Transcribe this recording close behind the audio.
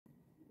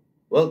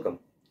Welcome.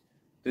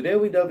 Today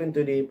we delve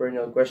into the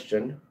perennial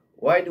question,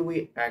 why do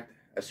we act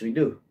as we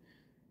do?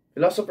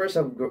 Philosophers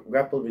have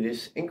grappled with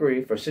this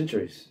inquiry for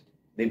centuries,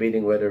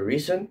 debating whether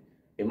reason,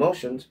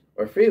 emotions,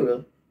 or free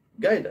will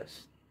guide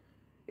us.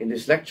 In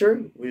this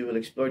lecture, we will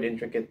explore the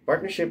intricate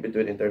partnership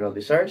between internal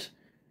desires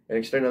and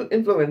external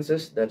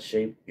influences that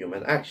shape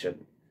human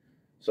action.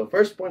 So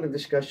first point of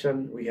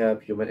discussion, we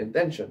have human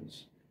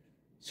intentions.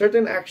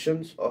 Certain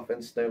actions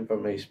often stem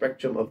from a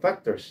spectrum of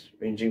factors,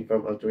 ranging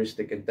from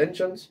altruistic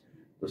intentions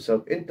to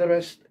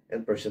self-interest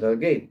and personal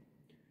gain.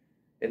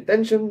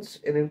 Intentions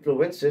and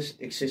influences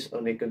exist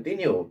on a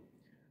continuum,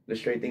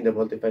 illustrating the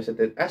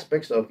multifaceted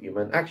aspects of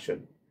human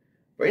action.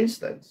 For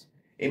instance,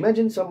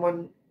 imagine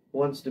someone who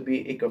wants to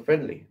be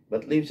eco-friendly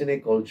but lives in a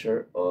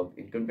culture of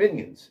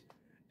inconvenience.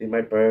 They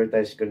might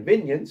prioritize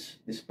convenience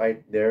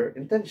despite their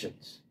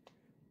intentions.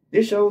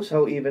 This shows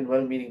how even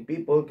well-meaning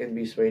people can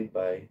be swayed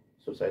by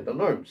societal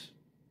norms.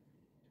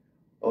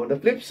 On the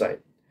flip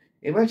side,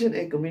 imagine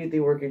a community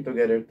working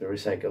together to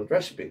recycle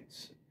trash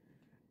bins.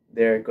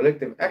 Their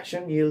collective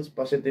action yields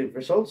positive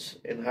results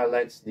and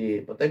highlights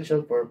the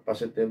potential for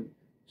positive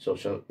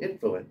social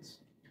influence.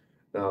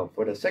 Now,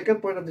 for the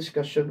second point of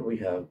discussion, we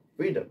have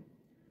freedom.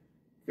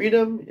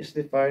 Freedom is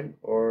defined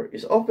or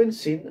is often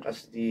seen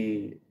as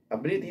the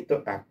ability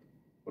to act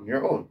on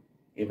your own,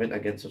 even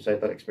against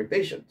societal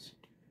expectations.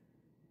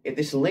 It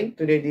is linked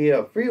to the idea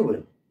of free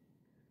will,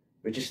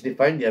 which is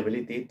defined the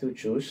ability to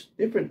choose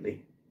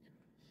differently.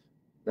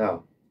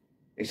 Now,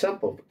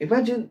 example,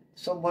 imagine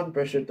someone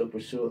pressured to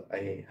pursue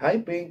a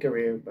high-paying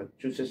career but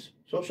chooses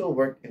social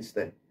work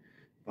instead,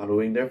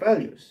 following their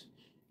values.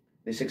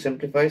 This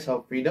exemplifies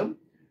how freedom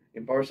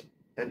empowers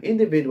an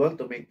individual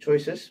to make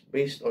choices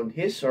based on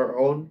his or her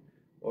own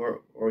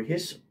or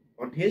his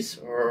on his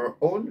or her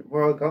own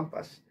moral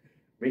compass,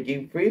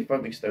 breaking free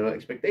from external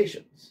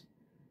expectations.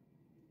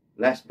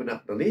 Last but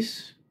not the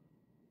least,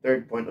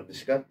 third point of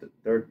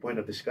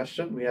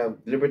discussion, we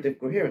have deliberative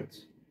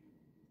coherence.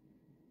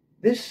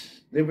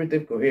 This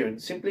deliberative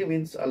coherence simply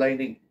means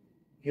aligning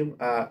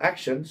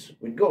actions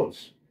with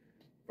goals.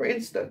 For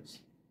instance,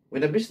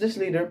 when a business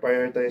leader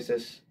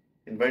prioritizes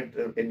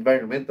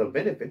environmental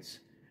benefits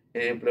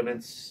and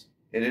implements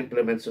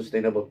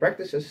sustainable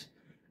practices,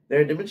 they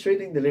are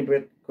demonstrating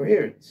deliberate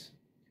coherence.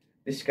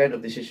 This kind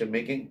of decision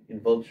making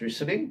involves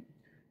reasoning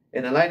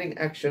and aligning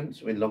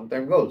actions with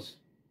long-term goals.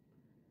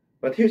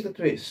 But here's the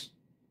twist.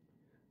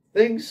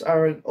 Things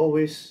aren't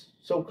always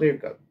so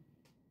clear-cut.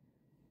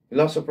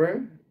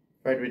 Philosopher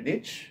Friedrich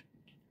Nietzsche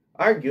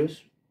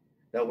argues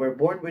that we're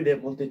born with a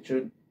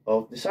multitude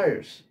of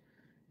desires,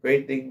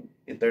 creating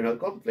internal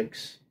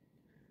conflicts.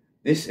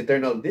 This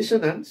internal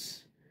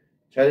dissonance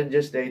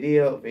challenges the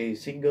idea of a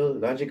single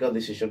logical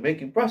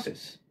decision-making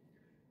process,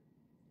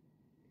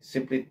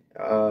 simply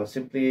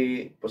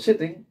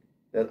positing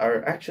that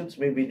our actions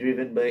may be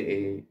driven by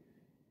a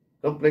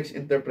complex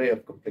interplay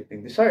of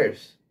conflicting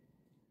desires,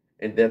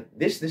 and that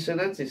this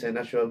dissonance is a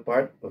natural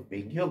part of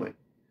being human.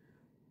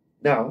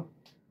 Now,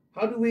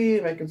 how do we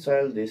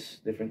reconcile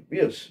these different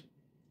views?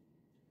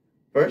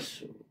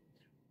 First,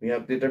 we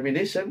have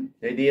determinism,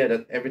 the idea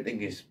that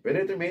everything is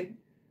predetermined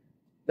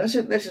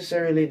doesn't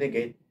necessarily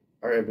negate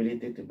our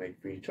ability to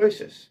make free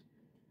choices.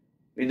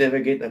 We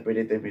navigate a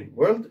predetermined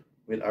world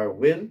with our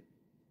will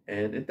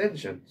and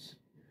intentions.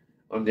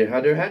 On the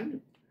other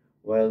hand,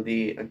 while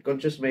the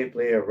unconscious may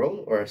play a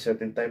role or a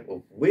certain type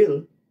of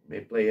will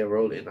may play a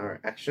role in our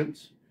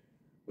actions,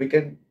 we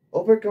can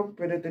overcome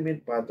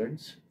predetermined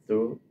patterns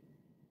through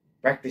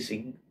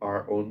practicing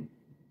our own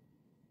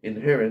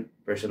inherent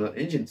personal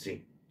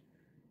agency.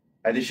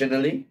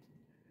 Additionally,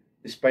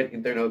 despite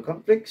internal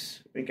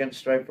conflicts, we can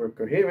strive for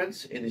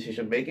coherence in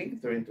decision making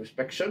through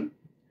introspection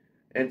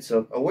and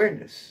self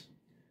awareness.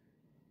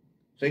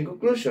 So, in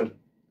conclusion,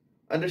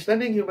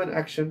 understanding human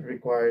action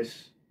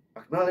requires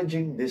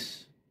acknowledging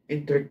this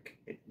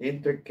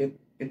intricate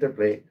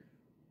interplay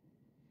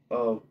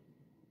of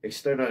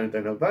external and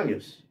internal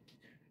values.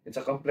 It's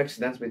a complex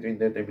dance between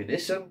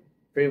determinism,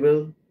 free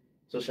will,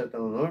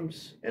 societal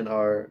norms, and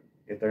our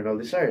eternal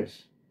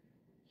desires.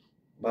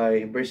 By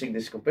embracing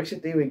this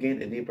complexity, we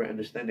gain a deeper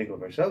understanding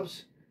of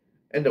ourselves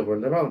and the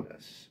world around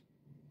us.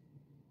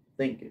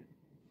 Thank you.